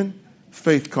forgiven,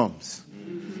 faith comes.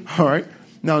 All right.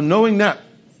 Now, knowing that,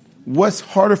 what's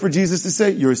harder for Jesus to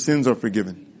say? Your sins are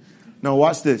forgiven. Now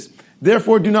watch this.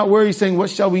 Therefore, do not worry, saying, what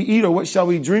shall we eat, or what shall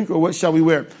we drink, or what shall we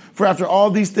wear? For after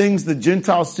all these things the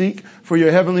Gentiles seek, for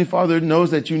your heavenly Father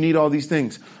knows that you need all these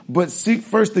things. But seek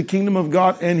first the kingdom of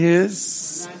God and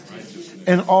his,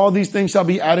 and all these things shall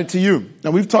be added to you.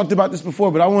 Now we've talked about this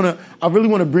before, but I really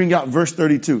want to bring out verse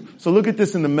 32. So look at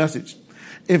this in the Message.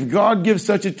 If God gives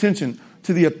such attention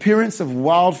to the appearance of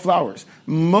wildflowers,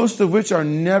 most of which are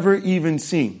never even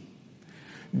seen,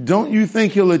 don't you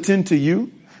think he'll attend to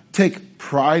you, take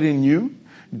pride in you,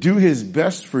 do his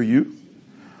best for you?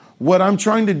 What I'm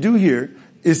trying to do here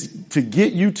is to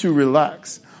get you to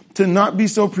relax, to not be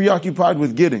so preoccupied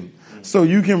with getting, so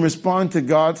you can respond to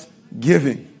God's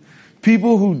giving.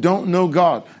 People who don't know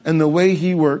God and the way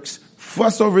he works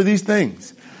fuss over these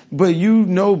things, but you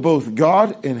know both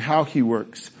God and how he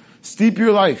works. Steep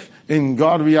your life in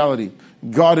God reality,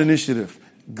 God initiative,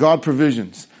 God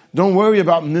provisions. Don't worry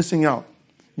about missing out.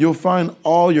 You'll find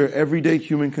all your everyday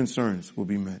human concerns will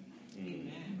be met.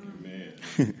 Amen.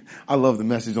 I love the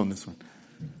message on this one.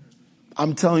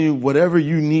 I'm telling you, whatever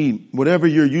you need, whatever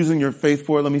you're using your faith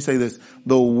for, let me say this.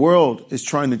 The world is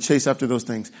trying to chase after those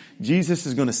things. Jesus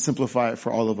is going to simplify it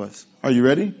for all of us. Are you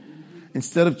ready?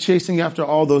 Instead of chasing after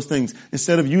all those things,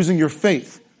 instead of using your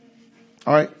faith.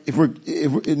 All right.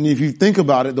 If you think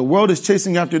about it, the world is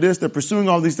chasing after this. They're pursuing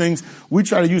all these things. We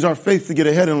try to use our faith to get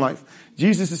ahead in life.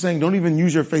 Jesus is saying, don't even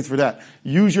use your faith for that.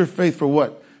 Use your faith for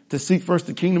what? To seek first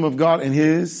the kingdom of God and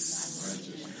his.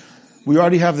 We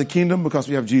already have the kingdom because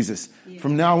we have Jesus.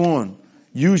 From now on,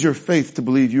 use your faith to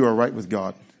believe you are right with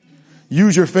God.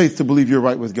 Use your faith to believe you're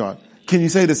right with God. Can you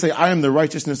say to say, I am the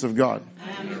righteousness of God?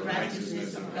 I am the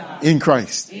righteousness of God. In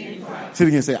Christ. In Christ. Say it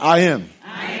again. Say, I am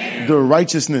the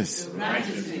righteousness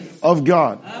of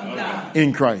God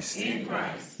in Christ. In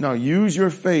Christ. Now use your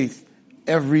faith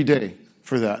every day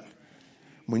for that.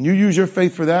 When you use your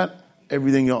faith for that,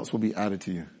 everything else will be added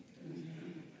to you.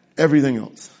 Everything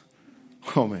else.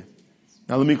 Oh man.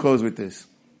 Now let me close with this.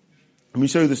 Let me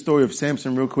show you the story of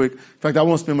Samson real quick. In fact, I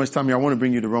won't spend much time here. I want to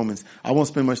bring you to Romans. I won't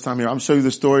spend much time here. I'll show you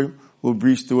the story. We'll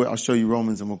breeze through it. I'll show you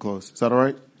Romans and we'll close. Is that all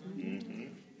right? Mm-hmm.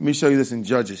 Let me show you this in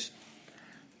Judges.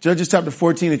 Judges chapter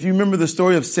 14. If you remember the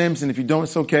story of Samson, if you don't,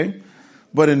 it's okay.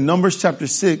 But in Numbers chapter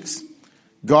 6,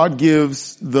 God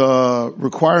gives the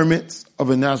requirements of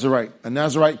a Nazirite. A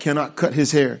Nazirite cannot cut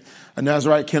his hair. A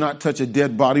Nazirite cannot touch a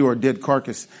dead body or a dead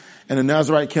carcass. And a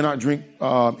Nazirite cannot drink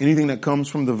anything that comes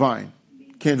from the vine.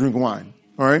 Can't drink wine.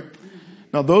 All right?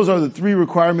 Now, those are the 3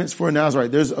 requirements for a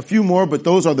Nazirite. There's a few more, but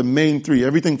those are the main 3.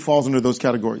 Everything falls under those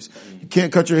categories. You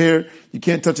can't cut your hair. You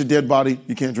can't touch a dead body.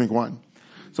 You can't drink wine.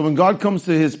 So when God comes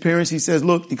to his parents, he says,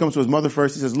 look, he comes to his mother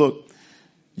first. He says, look,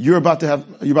 you're about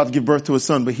to give birth to a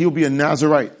son, but he'll be a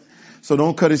Nazirite. So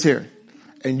don't cut his hair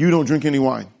and you don't drink any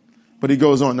wine. But he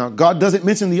goes on. Now, God doesn't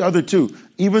mention the other 2,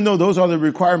 even though those are the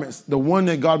requirements. The one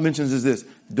that God mentions is this: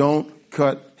 don't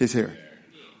cut his hair.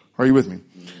 Are you with me?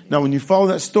 Now, when you follow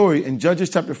that story in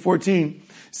Judges chapter 14,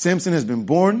 Samson has been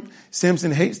born.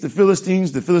 Samson hates the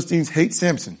Philistines. The Philistines hate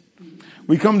Samson.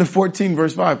 We come to 14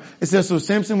 verse 5. It says, so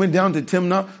Samson went down to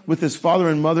Timnah with his father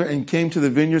and mother and came to the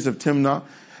vineyards of Timnah.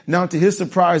 Now to his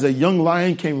surprise, a young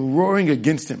lion came roaring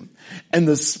against him, and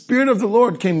the Spirit of the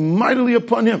Lord came mightily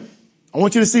upon him. I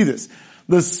want you to see this.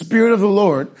 The Spirit of the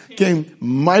Lord came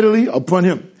mightily upon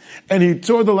him, and he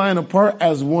tore the lion apart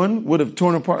as one would have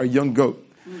torn apart a young goat,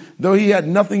 though he had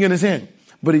nothing in his hand.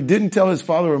 But he didn't tell his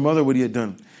father or mother what he had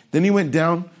done. Then he went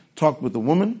down, talked with the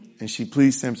woman, and she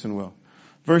pleased Samson well.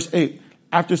 Verse 8.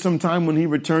 After some time, when he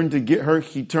returned to get her,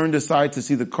 he turned aside to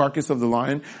see the carcass of the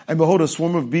lion. And behold, a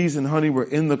swarm of bees and honey were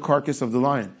in the carcass of the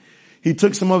lion. He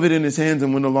took some of it in his hands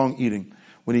and went along eating.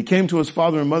 When he came to his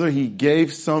father and mother, he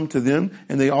gave some to them,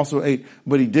 and they also ate.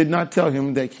 But he did not tell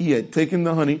him that he had taken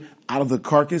the honey out of the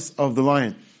carcass of the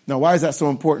lion. Now, why is that so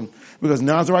important? Because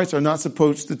Nazirites are not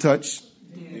supposed to touch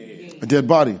a dead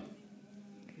body.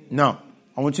 Now,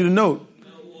 I want you to note,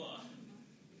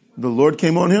 the Lord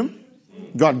came on him.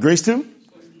 God graced him.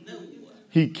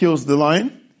 He kills the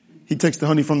lion. He takes the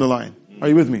honey from the lion. Are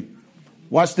you with me?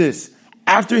 Watch this.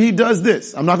 After he does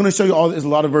this, I'm not going to show you all, there's a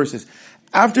lot of verses.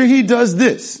 After he does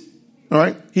this, All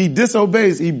right. He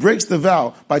disobeys. He breaks the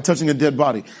vow by touching a dead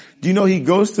body. Do you know he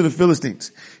goes to the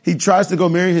Philistines? He tries to go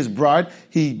marry his bride.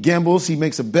 He gambles. He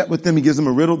makes a bet with them. He gives them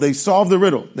a riddle. They solve the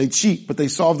riddle. They cheat, but they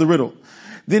solve the riddle.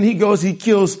 Then he goes, he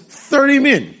kills 30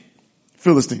 men,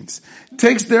 Philistines,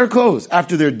 takes their clothes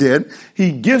after they're dead.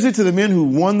 He gives it to the men who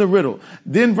won the riddle.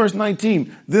 Then verse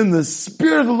 19, then the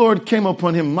Spirit of the Lord came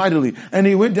upon him mightily, and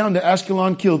he went down to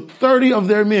Ashkelon, killed 30 of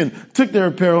their men, took their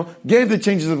apparel, gave the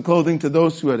changes of clothing to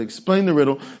those who had explained the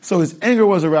riddle. So his anger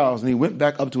was aroused, and he went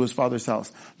back up to his father's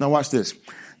house. Now watch this.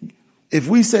 If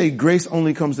we say grace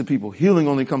only comes to people, healing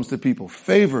only comes to people,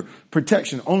 favor,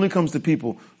 protection only comes to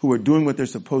people who are doing what they're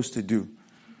supposed to do,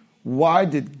 why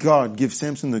did God give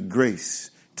Samson the grace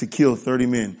to kill 30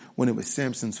 men when it was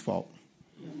Samson's fault?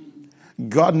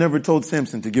 God never told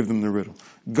Samson to give them the riddle.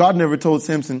 God never told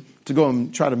Samson to go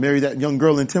and try to marry that young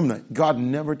girl in Timnah. God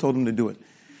never told him to do it.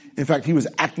 In fact, he was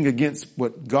acting against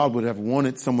what God would have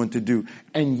wanted someone to do.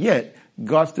 And yet,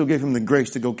 God still gave him the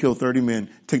grace to go kill 30 men,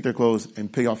 take their clothes,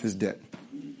 and pay off his debt.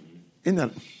 Isn't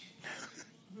that...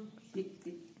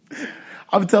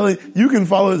 I'm telling you, you can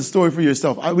follow the story for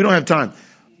yourself. We don't have time.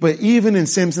 But even in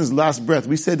Samson's last breath,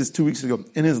 we said this 2 weeks ago,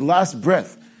 in his last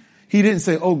breath, he didn't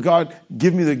say, oh God,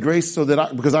 give me the grace so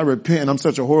that because I repent and I'm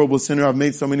such a horrible sinner, I've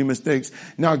made so many mistakes.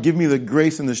 Now give me the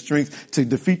grace and the strength to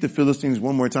defeat the Philistines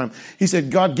one more time. He said,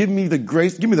 God, give me the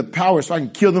grace, give me the power so I can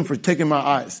kill them for taking my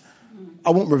eyes. I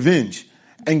want revenge.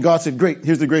 And God said, great,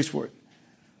 here's the grace for it.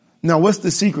 Now what's the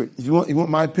secret? You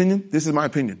want my opinion? This is my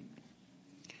opinion.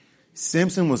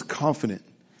 Samson was confident.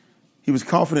 He was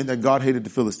confident that God hated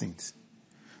the Philistines.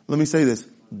 Let me say this.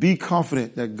 Be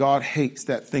confident that God hates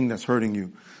that thing that's hurting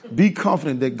you. Be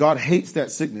confident that God hates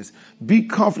that sickness. Be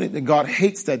confident that God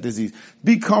hates that disease.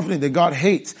 Be confident that God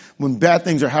hates when bad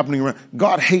things are happening around.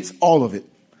 God hates all of it.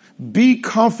 Be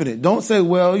confident. Don't say,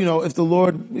 well, if the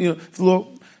Lord,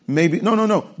 maybe.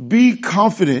 No. Be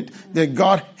confident that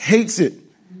God hates it.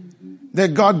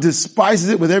 That God despises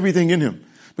it with everything in him.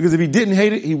 Because if he didn't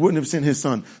hate it, he wouldn't have sent his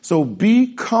son. So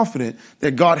be confident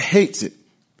that God hates it.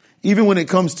 Even when it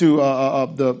comes to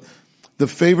the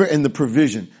favor and the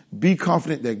provision, be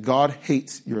confident that God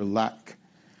hates your lack.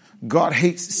 God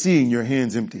hates seeing your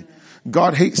hands empty.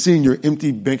 God hates seeing your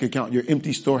empty bank account, your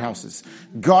empty storehouses.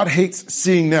 God hates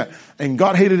seeing that. And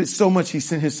God hated it so much, he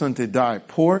sent his son to die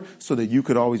poor so that you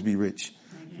could always be rich.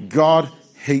 God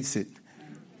hates it.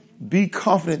 Be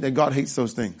confident that God hates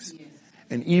those things.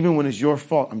 And even when it's your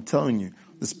fault, I'm telling you,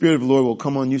 the Spirit of the Lord will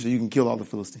come on you so you can kill all the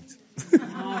Philistines.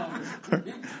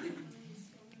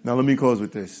 Now let me close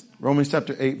with this. Romans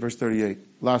chapter 8, verse 38.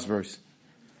 Last verse.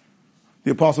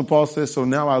 The Apostle Paul says, so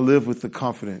now I live with the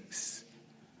confidence.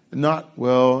 Not,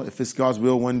 well, if it's God's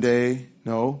will one day.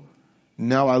 No.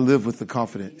 Now I live with the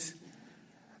confidence.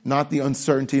 Not the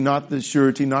uncertainty, not the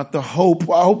surety, not the hope.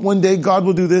 I hope one day God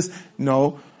will do this.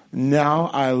 No. Now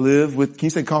I live with, can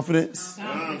you say confidence?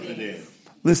 Confidence.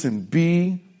 Listen,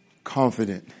 be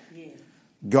confident.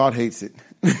 God hates it.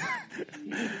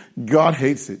 God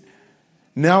hates it.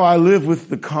 Now I live with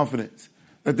the confidence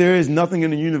that there is nothing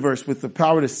in the universe with the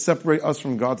power to separate us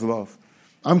from God's love.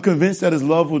 I'm convinced that his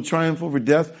love will triumph over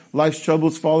death, life's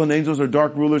troubles, fallen angels, or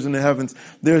dark rulers in the heavens.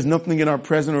 There is nothing in our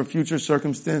present or future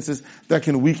circumstances that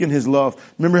can weaken his love.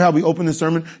 Remember how we opened the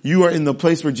sermon? You are in the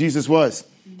place where Jesus was,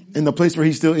 in the place where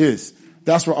he still is.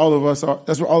 That's where all of us are.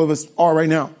 That's where all of us are right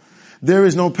now. There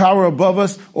is no power above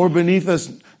us or beneath us.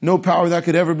 No power that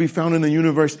could ever be found in the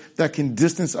universe that can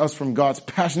distance us from God's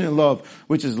passionate love,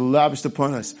 which is lavished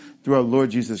upon us through our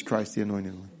Lord Jesus Christ, the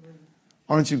Anointed One.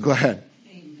 Aren't you glad?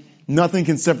 Amen. Nothing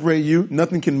can separate you.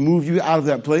 Nothing can move you out of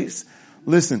that place.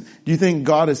 Listen, do you think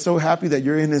God is so happy that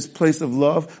you're in this place of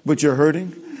love, but you're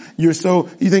hurting? You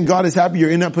think God is happy you're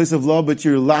in that place of love, but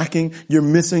you're lacking, you're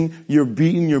missing, you're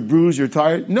beaten, you're bruised, you're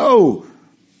tired? No!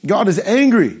 God is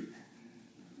angry.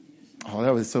 Oh,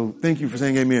 that was so, thank you for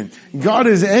saying amen. God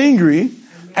is angry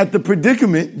at the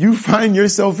predicament you find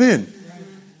yourself in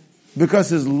because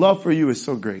his love for you is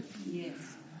so great.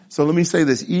 So let me say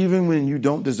this, even when you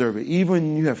don't deserve it, even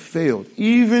when you have failed,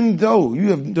 even though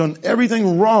you have done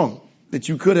everything wrong that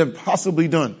you could have possibly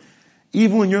done,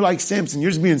 even when you're like Samson,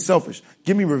 you're just being selfish,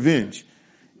 give me revenge.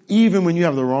 Even when you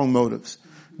have the wrong motives,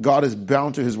 God is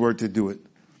bound to his word to do it.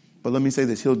 But let me say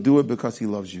this, he'll do it because he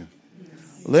loves you.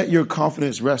 Let your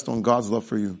confidence rest on God's love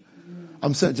for you.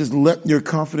 I'm saying just let your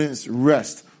confidence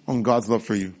rest on God's love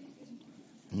for you.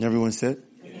 And everyone said?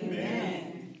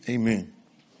 Amen. Amen.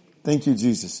 Thank you,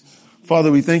 Jesus.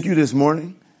 Father, we thank you this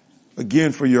morning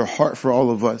again for your heart for all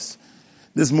of us.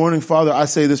 This morning, Father, I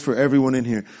say this for everyone in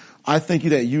here. I thank you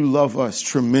that you love us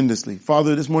tremendously.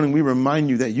 Father, this morning we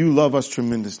remind you that you love us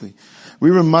tremendously.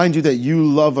 We remind you that you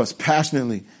love us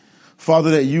passionately.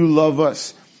 Father, that you love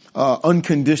us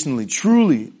unconditionally,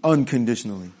 truly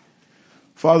unconditionally.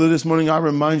 Father, this morning I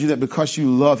remind you that because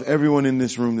you love everyone in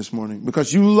this room this morning,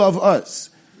 because you love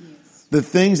us, the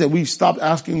things that we've stopped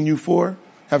asking you for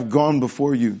have gone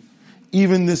before you.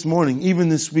 Even this morning, even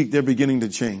this week, they're beginning to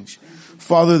change.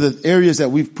 Father, the areas that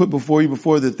we've put before you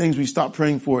before, the things we stopped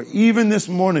praying for, even this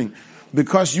morning,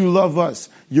 because you love us,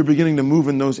 you're beginning to move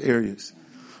in those areas.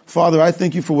 Father, I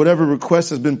thank you for whatever request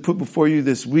has been put before you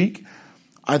this week.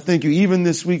 I thank you even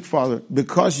this week, Father,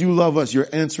 because you love us, you're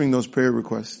answering those prayer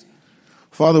requests.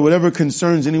 Father, whatever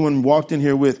concerns anyone walked in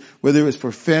here with, whether it's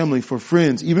for family, for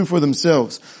friends, even for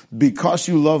themselves, because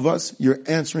you love us, you're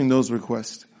answering those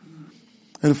requests.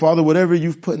 And Father, whatever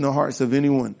you've put in the hearts of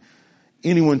anyone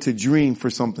to dream for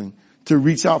something, to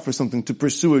reach out for something, to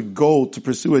pursue a goal, to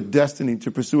pursue a destiny,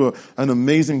 to pursue an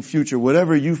amazing future,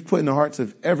 whatever you've put in the hearts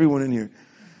of everyone in here,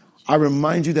 I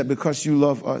remind you that because you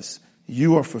love us,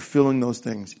 you are fulfilling those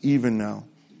things even now.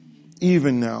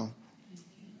 Even now.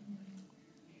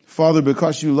 Father,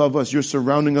 because you love us, you're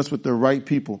surrounding us with the right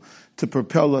people to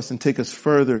propel us and take us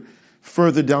further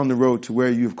down the road to where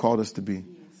you've called us to be.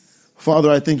 Father,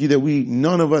 I thank you that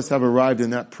none of us have arrived in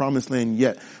that promised land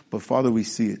yet, but Father, we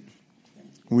see it.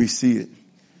 We see it.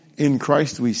 In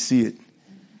Christ, we see it.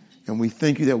 And we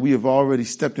thank you that we have already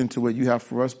stepped into what you have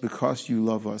for us because you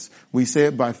love us. We say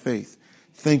it by faith.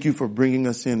 Thank you for bringing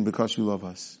us in because you love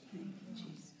us.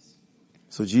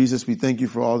 So Jesus, we thank you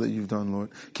for all that you've done,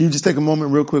 Lord. Can you just take a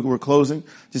moment real quick? We're closing.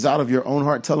 Just out of your own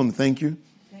heart, tell him thank you.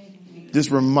 Just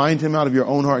remind him out of your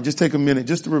own heart. Just take a minute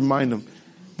just to remind him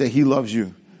that he loves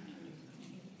you.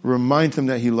 Remind him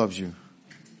that he loves you.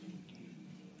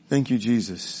 Thank you,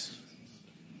 Jesus.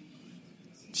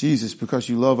 Jesus, because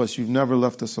you love us, you've never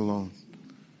left us alone.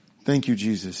 Thank you,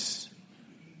 Jesus.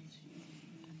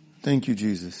 Thank you,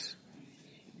 Jesus.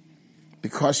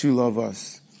 Because you love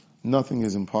us, nothing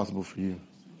is impossible for you.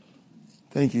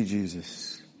 Thank you,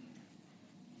 Jesus.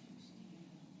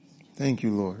 Thank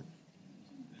you, Lord.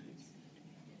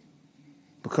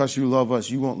 Because you love us,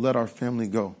 you won't let our family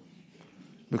go.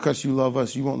 Because you love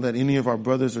us, you won't let any of our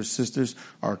brothers or sisters,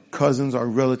 our cousins, our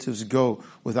relatives go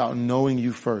without knowing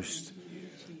you first.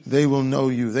 They will know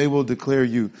you. They will declare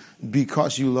you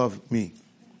because you love me.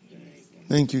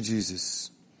 Thank you, Jesus.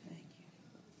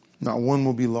 Not one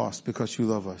will be lost because you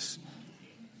love us.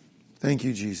 Thank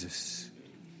you, Jesus.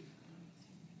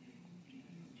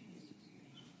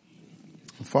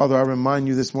 And Father, I remind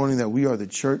you this morning that we are the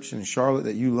church in Charlotte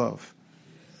that you love.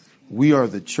 We are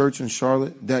the church in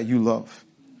Charlotte that you love.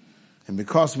 And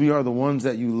because we are the ones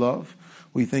that you love,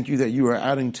 we thank you that you are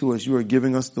adding to us. You are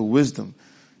giving us the wisdom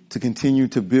to continue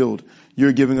to build.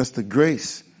 You're giving us the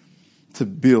grace to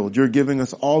build. You're giving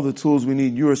us all the tools we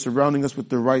need. You are surrounding us with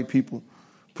the right people,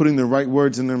 putting the right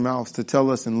words in their mouths to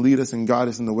tell us and lead us and guide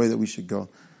us in the way that we should go.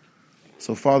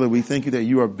 So, Father, we thank you that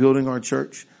you are building our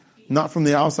church, not from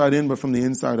the outside in, but from the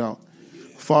inside out.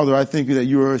 Father, I thank you that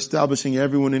you are establishing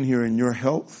everyone in here in your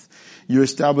health. You're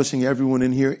establishing everyone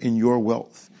in here in your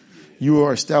wealth. You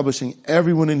are establishing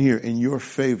everyone in here in your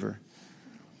favor.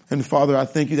 And Father, I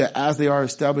thank you that as they are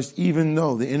established, even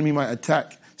though the enemy might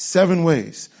attack 7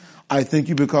 ways, I thank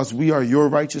you because we are your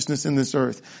righteousness in this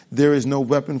earth. There is no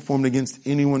weapon formed against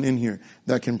anyone in here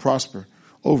that can prosper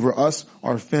over us,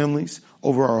 our families,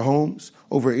 over our homes,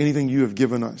 over anything you have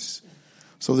given us.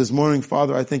 So this morning,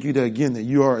 Father, I thank you that again, that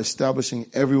you are establishing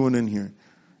everyone in here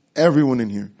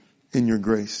in your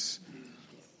grace.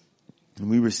 And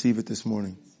we receive it this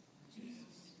morning.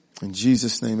 In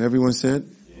Jesus' name, everyone said,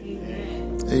 Amen.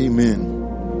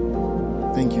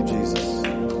 Amen. Thank you, Jesus.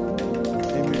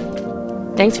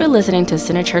 Amen. Thanks for listening to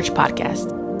Center Church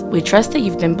Podcast. We trust that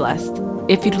you've been blessed.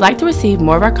 If you'd like to receive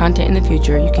more of our content in the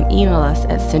future, you can email us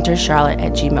at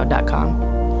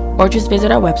centercharlotte@gmail.com or just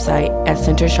visit our website at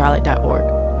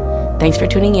centercharlotte.org. Thanks for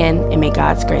tuning in, and may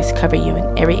God's grace cover you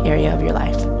in every area of your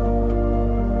life.